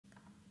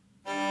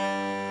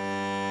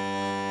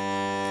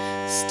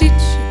Stitch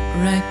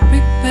right,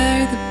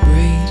 prepare the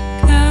braid.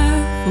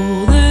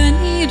 Careful, the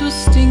needle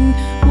sting.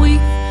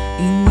 Weave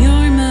in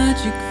your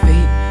magic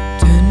fate.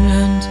 Turn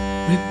round,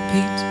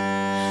 repeat.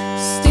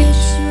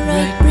 Stitch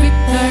right,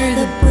 prepare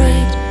the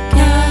braid.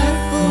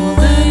 Careful,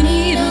 the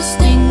needle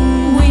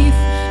sting.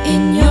 Weave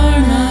in your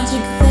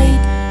magic fate.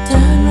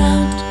 Turn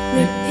round,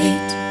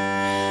 repeat.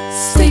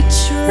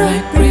 Stitch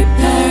right,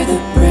 prepare the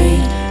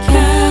braid.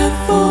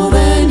 Careful,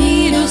 the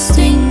needle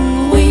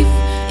sting. Weave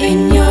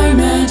in your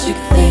magic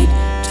fate.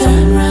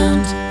 Turn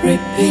round,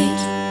 repeat.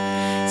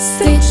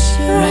 Stitch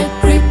right,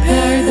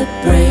 prepare the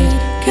braid.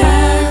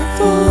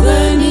 Careful,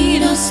 the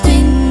needle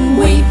sting.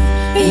 Weave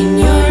in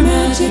your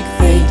magic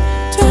fate.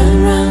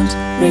 Turn round,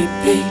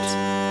 repeat.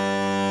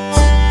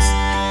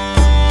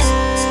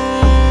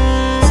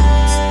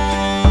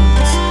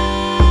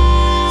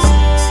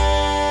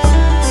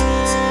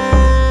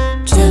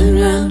 Turn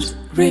round,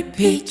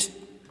 repeat.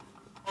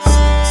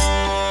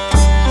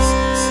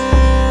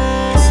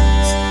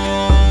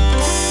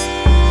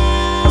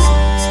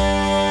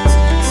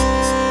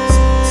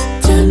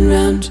 Turn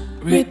round,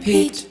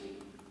 repeat.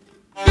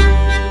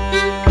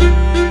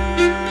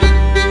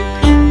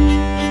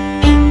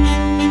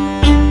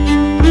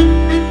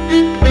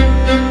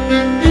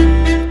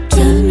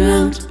 Turn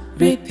round,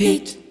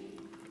 repeat.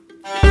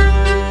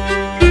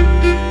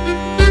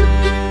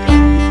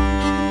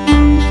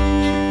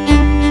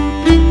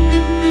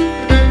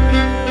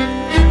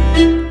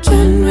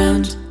 Turn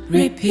round,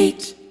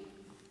 repeat.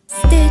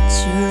 Stitch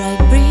right,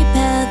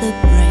 prepare the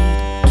braid.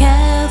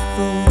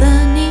 Careful, the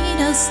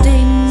needle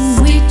sting.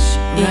 Stitch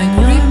right,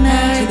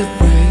 prepare the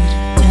braid.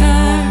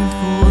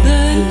 Careful,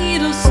 the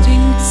needle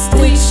sting.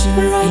 Stitch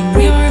right,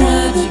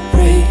 prepare the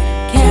braid.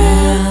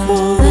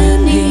 Careful, the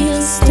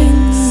needle sting.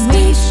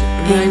 Stitch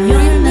right,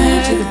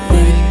 prepare the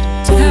braid.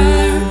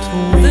 Careful,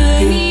 the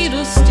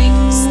needle sting.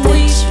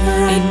 Stitch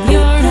right,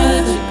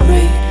 prepare the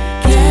braid.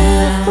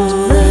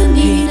 Careful, the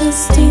needle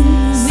sting.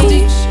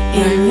 Stitch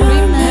right,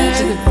 prepare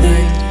the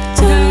braid.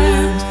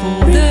 Careful,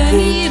 the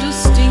needle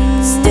sting.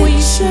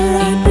 Stitch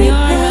right,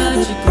 prepare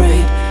the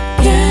braid.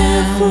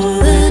 Careful,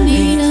 the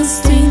needle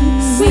sting.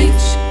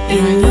 Stitch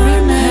in your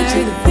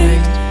magic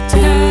braid.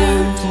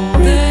 Careful,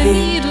 the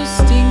needle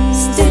sting.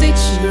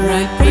 Stitch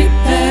right,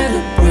 prepare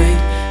the braid.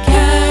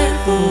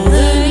 Careful,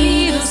 the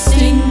needle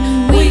sting.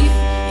 Weave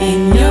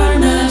in your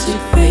magic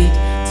fate.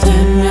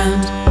 Turn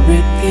round,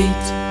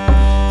 repeat.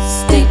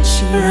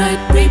 Stitch right,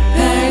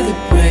 prepare the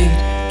braid.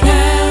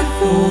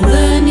 Careful,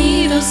 the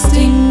needle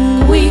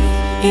sting. Weave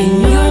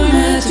in your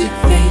magic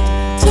fate.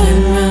 Turn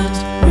round,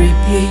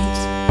 repeat.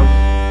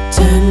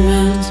 Turn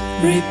round,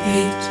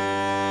 repeat.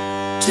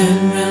 Turn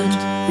round,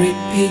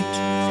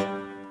 repeat.